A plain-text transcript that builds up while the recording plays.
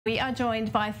We are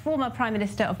joined by former Prime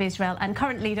Minister of Israel and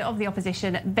current leader of the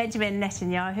opposition, Benjamin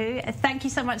Netanyahu. Thank you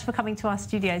so much for coming to our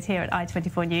studios here at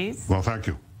I24 News. Well, thank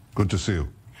you. Good to see you.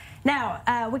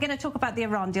 Now, we're going to talk about the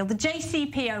Iran deal. The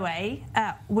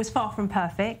JCPOA was far from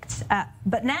perfect,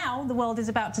 but now the world is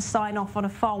about to sign off on a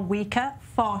far weaker,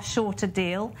 far shorter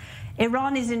deal.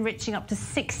 Iran is enriching up to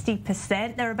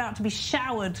 60%. They're about to be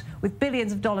showered with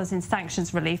billions of dollars in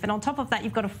sanctions relief. And on top of that,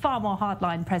 you've got a far more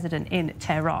hardline president in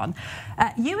Tehran.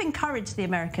 You encouraged the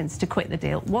Americans to quit the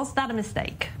deal. Was that a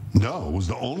mistake? No, it was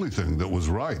the only thing that was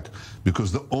right.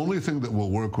 Because the only thing that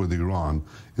will work with Iran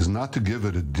is not to give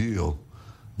it a deal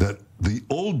that the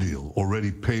old deal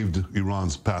already paved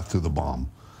Iran's path to the bomb.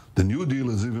 The new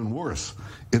deal is even worse.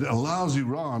 It allows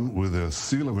Iran, with a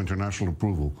seal of international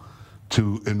approval,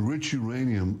 to enrich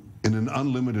uranium in an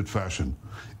unlimited fashion.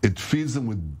 It feeds them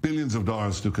with billions of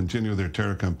dollars to continue their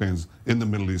terror campaigns in the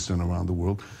Middle East and around the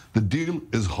world. The deal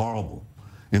is horrible.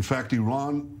 In fact,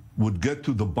 Iran would get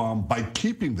to the bomb by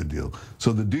keeping the deal.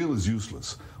 So the deal is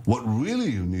useless. What really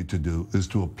you need to do is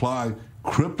to apply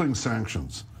crippling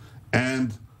sanctions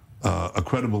and a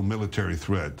credible military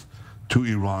threat to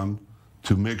Iran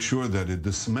to make sure that it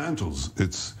dismantles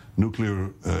its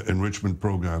nuclear enrichment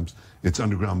programs, its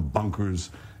underground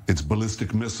bunkers, its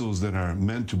ballistic missiles that are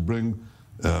meant to bring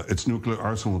its nuclear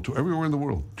arsenal to everywhere in the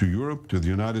world, to Europe, to the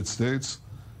United States,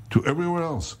 to everywhere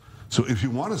else. So if you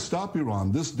want to stop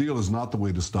Iran, this deal is not the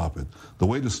way to stop it. The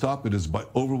way to stop it is by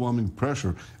overwhelming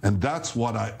pressure, and that's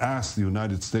what I asked the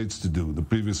United States to do, the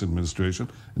previous administration,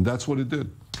 and that's what it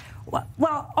did.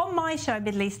 Well, on my show,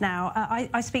 Middle East Now,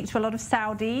 I speak to a lot of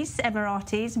Saudis,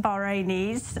 Emiratis,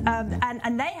 Bahrainis,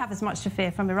 and they have as much to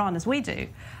fear from Iran as we do.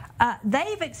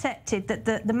 They've accepted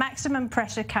that the maximum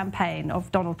pressure campaign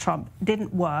of Donald Trump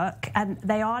didn't work, and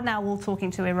they are now all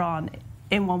talking to Iran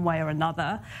in one way or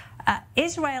another.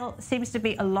 Israel seems to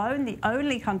be alone, the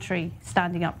only country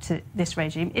standing up to this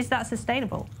regime. Is that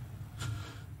sustainable?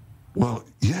 Well,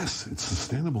 yes, it's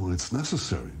sustainable and it's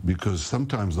necessary, because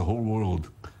sometimes the whole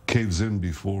world caves in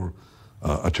before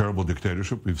a terrible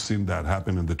dictatorship. We've seen that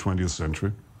happen in the 20th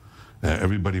century.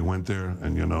 Everybody went there,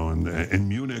 and in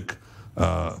Munich,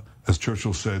 as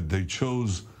Churchill said, they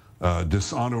chose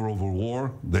dishonor over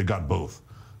war. They got both.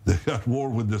 They got war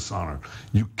with dishonor.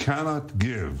 You cannot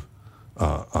give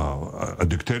a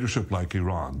dictatorship like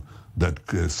Iran that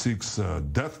seeks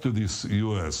death to the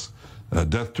U.S.,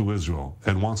 death to Israel,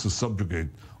 and wants to subjugate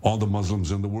all the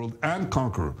Muslims in the world and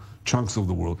conquer chunks of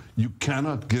the world. You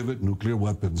cannot give it nuclear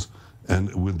weapons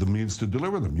and with the means to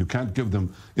deliver them. You can't give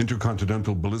them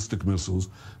intercontinental ballistic missiles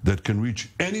that can reach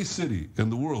any city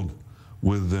in the world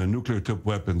with nuclear-tipped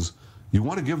weapons. You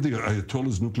want to give the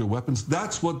Ayatollahs nuclear weapons?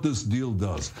 That's what this deal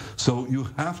does. So you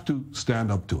have to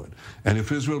stand up to it. And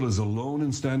if Israel is alone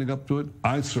in standing up to it,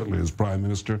 I certainly, as Prime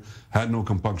Minister, had no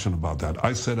compunction about that.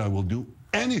 I said I will do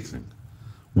anything,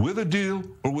 with a deal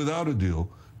or without a deal,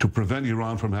 to prevent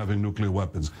Iran from having nuclear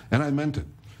weapons. And I meant it.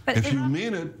 But if you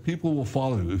mean it, people will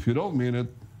follow you. If you don't mean it,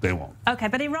 they won't. Okay,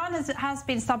 but Iran has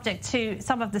been subject to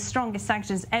some of the strongest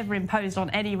sanctions ever imposed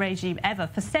on any regime ever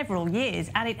for several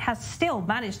years, and it has still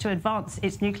managed to advance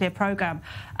its nuclear program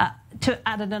at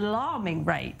an alarming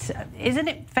rate. Isn't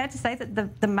it fair to say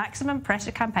that the maximum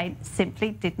pressure campaign simply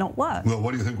did not work? Well,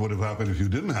 what do you think would have happened if you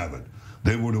didn't have it?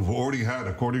 They would have already had,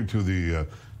 according to the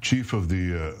chief of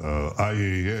the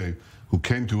IAEA, who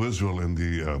came to Israel in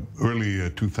the early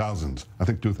 2000s, I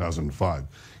think 2005.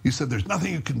 He said, there's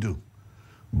nothing you can do.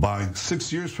 By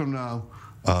 6 years from now,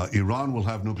 Iran will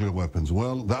have nuclear weapons.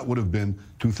 Well, that would have been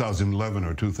 2011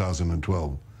 or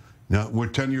 2012. Now, we're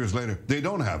 10 years later. They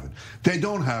don't have it. They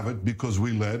don't have it because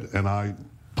we led, and I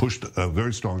pushed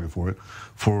very strongly for it,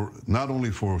 for not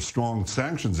only for strong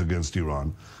sanctions against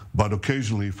Iran, but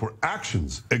occasionally for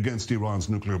actions against Iran's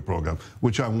nuclear program,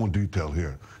 which I won't detail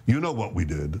here. You know what we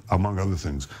did, among other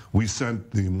things. We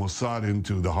sent the Mossad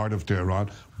into the heart of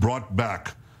Tehran, brought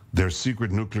back their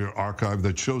secret nuclear archive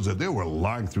that shows that they were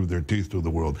lying through their teeth to the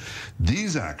world.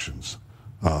 These actions,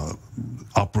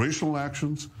 operational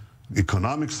actions,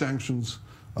 economic sanctions,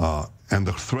 and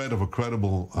the threat of a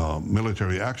credible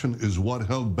military action is what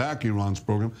held back Iran's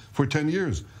program for 10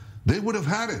 years. They would have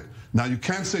had it. Now, you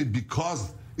can't say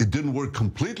because it didn't work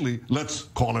completely, let's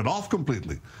call it off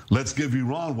completely. Let's give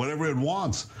Iran whatever it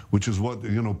wants, which is what,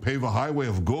 pave a highway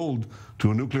of gold to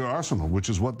a nuclear arsenal, which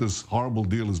is what this horrible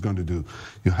deal is going to do.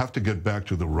 You have to get back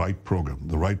to the right program.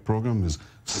 The right program is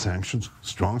sanctions,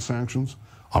 strong sanctions,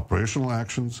 operational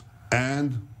actions,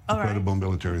 and credible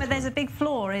military But threat. there's a big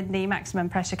flaw in the maximum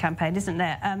pressure campaign, isn't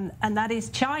there? And that is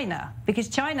China, because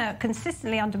China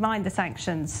consistently undermined the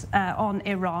sanctions on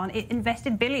Iran. It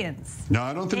invested billions No,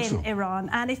 I don't think so. in Iran.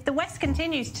 And if the West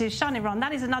continues to shun Iran,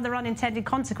 that is another unintended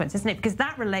consequence, isn't it? Because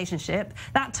that relationship,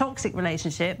 that toxic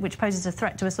relationship, which poses a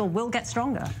threat to us all, will get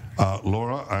stronger.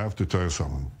 Laura, I have to tell you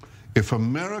something. If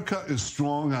America is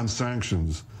strong on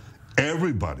sanctions,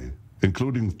 everybody,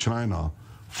 including China,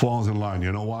 falls in line.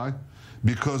 You know why?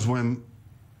 Because when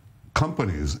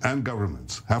companies and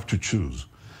governments have to choose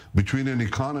between an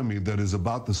economy that is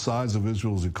about the size of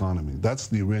Israel's economy, that's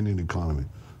the Iranian economy.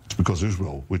 It's because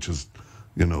Israel, which is,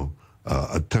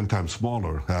 10 times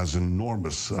smaller, has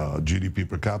enormous GDP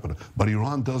per capita, but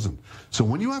Iran doesn't. So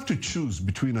when you have to choose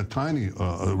between a tiny,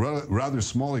 rather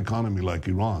small economy like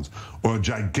Iran's or a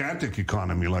gigantic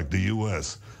economy like the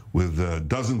U.S. with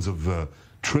dozens of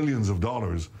trillions of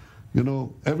dollars,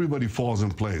 everybody falls in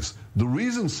place. The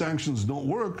reason sanctions don't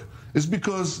work is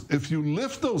because if you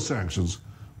lift those sanctions,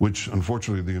 which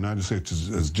unfortunately the United States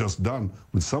has just done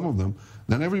with some of them,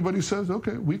 then everybody says,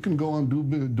 okay, we can go on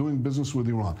doing business with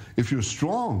Iran. If you're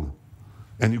strong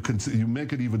and you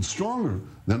make it even stronger,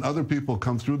 then other people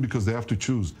come through because they have to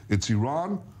choose. It's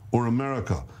Iran or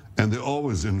America. And they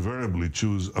always invariably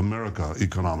choose America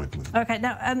economically. Okay,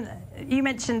 now, you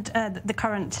mentioned the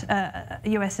current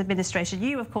U.S. administration.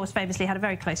 You, of course, famously had a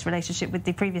very close relationship with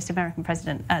the previous American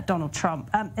President, Donald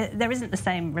Trump. There isn't the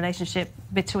same relationship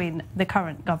between the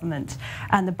current government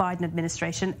and the Biden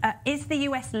administration. Is the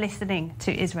U.S. listening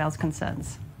to Israel's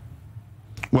concerns?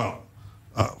 Well,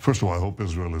 first of all, I hope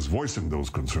Israel is voicing those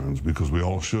concerns, because we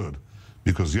all should.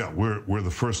 Because, yeah, we're the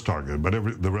first target, but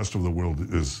the rest of the world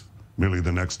is merely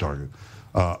the next target.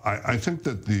 I think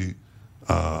that the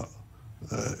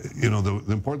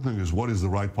important thing is what is the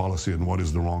right policy and what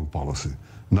is the wrong policy,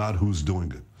 not who's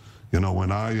doing it.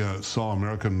 When I saw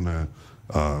American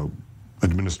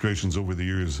administrations over the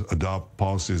years adopt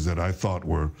policies that I thought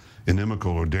were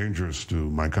inimical or dangerous to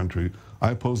my country,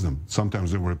 I opposed them.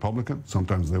 Sometimes they were Republican,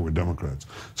 sometimes they were Democrats.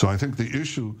 So I think the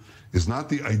issue is not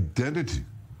the identity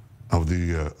of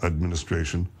the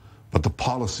administration, but the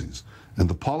policies. And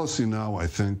the policy now, I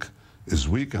think, is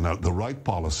weak, and the right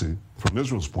policy, from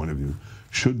Israel's point of view,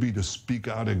 should be to speak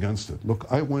out against it. Look,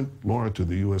 I went, Laura, to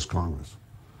the U.S. Congress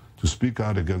to speak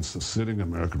out against the sitting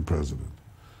American president.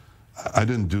 I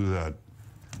didn't do that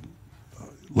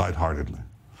lightheartedly.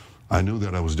 I knew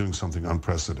that I was doing something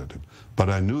unprecedented. But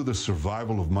I knew the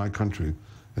survival of my country,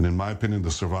 and in my opinion,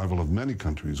 the survival of many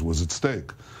countries, was at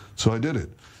stake. So I did it.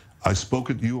 I spoke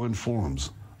at UN forums.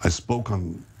 I spoke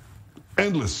on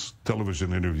endless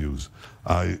television interviews.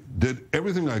 I did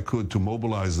everything I could to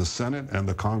mobilize the Senate and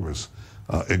the Congress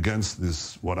against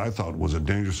this, what I thought was a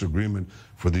dangerous agreement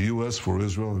for the U.S., for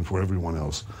Israel, and for everyone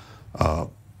else.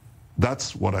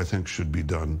 That's what I think should be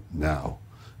done now.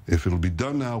 If it'll be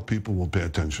done now, people will pay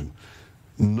attention.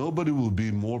 Nobody will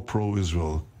be more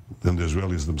pro-Israel than the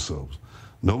Israelis themselves.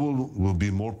 Nobody will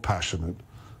be more passionate,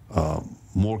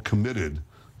 more committed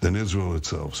than Israel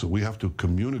itself. So we have to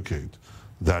communicate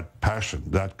that passion,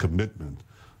 that commitment,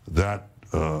 that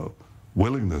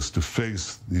willingness to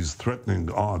face these threatening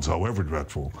odds, however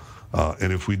dreadful.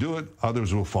 And if we do it,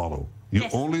 others will follow.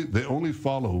 Yes. They only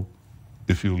follow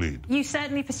if you lead. You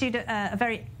certainly pursued a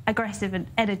very aggressive and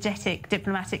energetic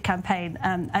diplomatic campaign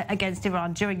against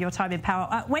Iran during your time in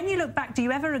power. When you look back, do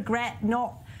you ever regret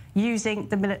not using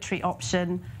the military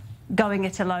option, going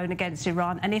it alone against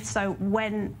Iran? And if so,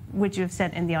 when would you have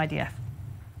sent in the IDF?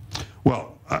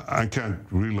 Well, I can't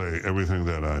relay everything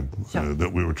that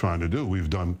that we were trying to do. We've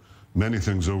done many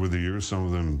things over the years. Some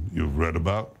of them you've read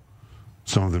about,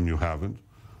 some of them you haven't.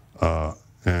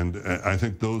 And I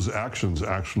think those actions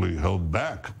actually held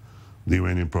back the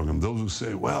Iranian program. Those who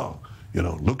say, well,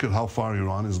 look at how far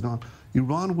Iran has gone.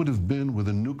 Iran would have been with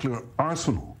a nuclear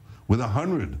arsenal, with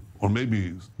 100 or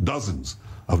maybe dozens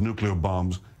of nuclear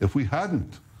bombs, if we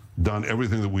hadn't done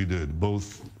everything that we did,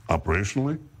 both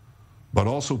operationally, but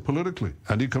also politically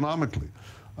and economically.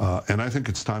 And I think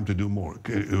it's time to do more.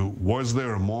 Was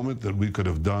there a moment that we could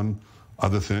have done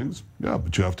other things? Yeah,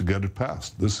 but you have to get it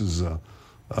passed. This is,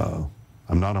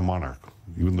 I'm not a monarch.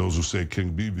 Even those who say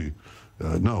King Bibi,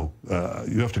 no,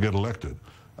 you have to get elected.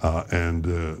 And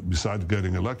besides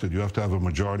getting elected, you have to have a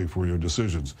majority for your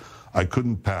decisions. I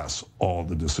couldn't pass all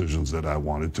the decisions that I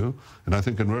wanted to. And I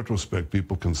think in retrospect,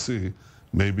 people can see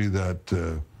maybe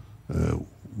that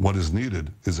what is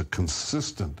needed is a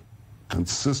consistent,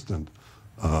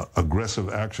 aggressive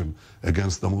action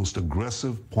against the most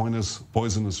aggressive,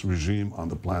 poisonous regime on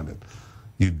the planet.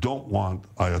 You don't want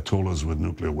Ayatollahs with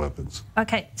nuclear weapons.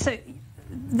 Okay, so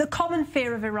the common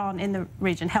fear of Iran in the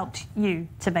region helped you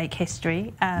to make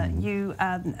history. You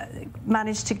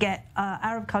managed to get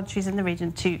Arab countries in the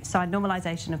region to sign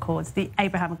normalization accords, the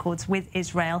Abraham Accords with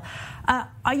Israel.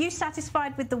 Are you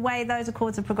satisfied with the way those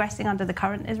accords are progressing under the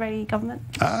current Israeli government?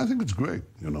 I think it's great.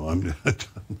 You know,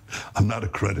 I'm not a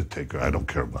credit taker. I don't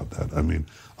care about that. I mean,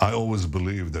 I always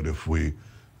believe that if we,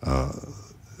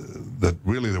 that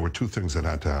really there were two things that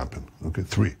had to happen. Okay,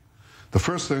 three. The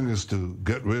first thing is to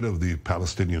get rid of the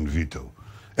Palestinian veto.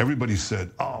 Everybody said,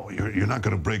 oh, you're not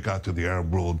going to break out to the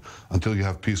Arab world until you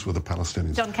have peace with the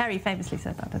Palestinians. John Kerry famously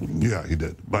said that, didn't he? Yeah, he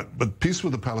did. But peace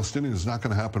with the Palestinians is not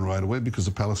going to happen right away because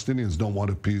the Palestinians don't want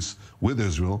a peace with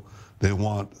Israel. They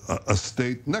want a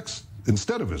state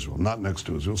instead of Israel, not next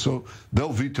to Israel. So they'll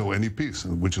veto any peace,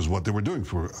 which is what they were doing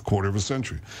for a quarter of a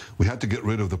century. We had to get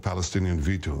rid of the Palestinian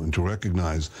veto and to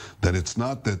recognize that it's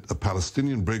not that a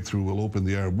Palestinian breakthrough will open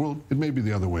the Arab world. It may be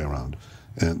the other way around.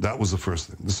 And that was the first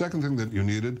thing. The second thing that you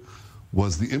needed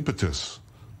was the impetus,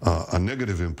 a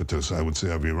negative impetus, I would say,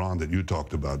 of Iran that you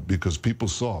talked about, because people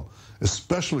saw,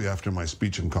 especially after my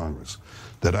speech in Congress,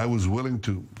 that I was willing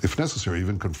to, if necessary,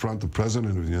 even confront the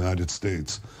President of the United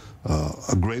States,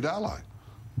 a great ally.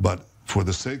 But for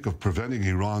the sake of preventing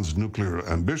Iran's nuclear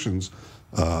ambitions,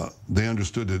 they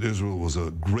understood that Israel was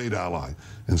a great ally.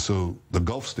 And so the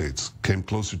Gulf states came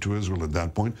closer to Israel at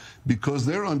that point because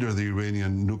they're under the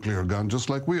Iranian nuclear gun just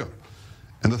like we are.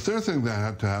 And the third thing that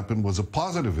had to happen was a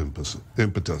positive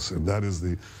impetus, and that is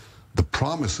the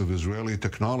promise of Israeli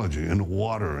technology in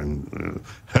water and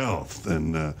health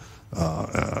and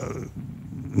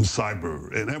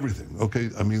cyber and everything. Okay,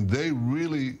 I mean, they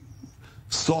really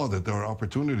saw that there are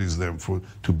opportunities there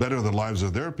to better the lives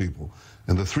of their people.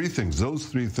 And the three things, those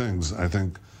three things, I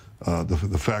think,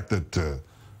 the fact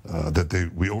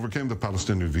that we overcame the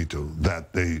Palestinian veto,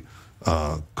 that they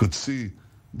could see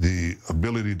the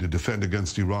ability to defend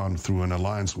against Iran through an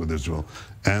alliance with Israel,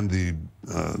 and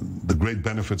the great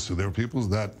benefits to their peoples,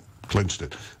 that clinched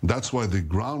it. That's why the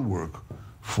groundwork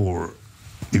for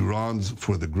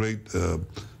the great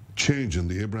change in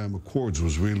the Abraham Accords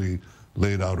was really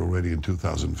laid out already in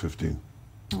 2015.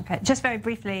 Okay, just very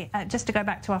briefly, just to go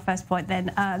back to our first point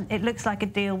then, it looks like a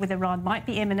deal with Iran might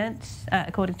be imminent,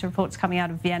 according to reports coming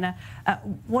out of Vienna.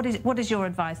 What is your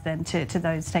advice then to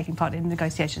those taking part in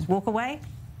negotiations? Walk away?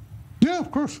 Yeah,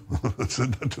 of course. I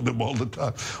said that to them all the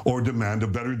time. Or demand a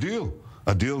better deal.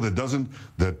 A deal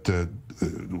that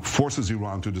forces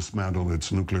Iran to dismantle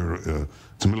its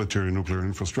military nuclear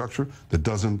infrastructure, that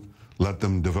doesn't let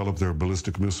them develop their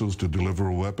ballistic missiles to deliver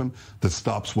a weapon, that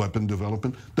stops weapon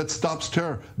development, that stops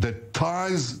terror, that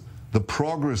ties the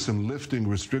progress in lifting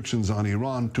restrictions on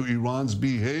Iran to Iran's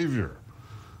behavior,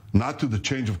 not to the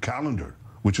change of calendar,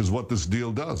 which is what this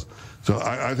deal does. So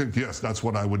I think, yes, that's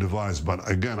what I would advise. But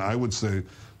again, I would say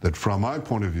that from my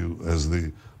point of view, as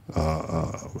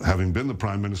having been the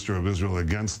Prime Minister of Israel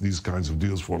against these kinds of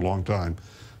deals for a long time,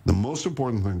 the most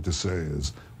important thing to say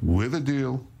is, with a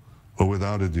deal or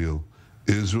without a deal,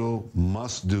 Israel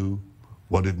must do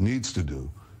what it needs to do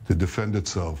to defend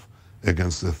itself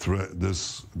against the threat,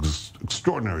 this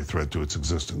extraordinary threat to its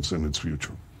existence and its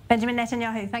future. Benjamin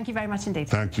Netanyahu, thank you very much indeed.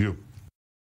 Thank you.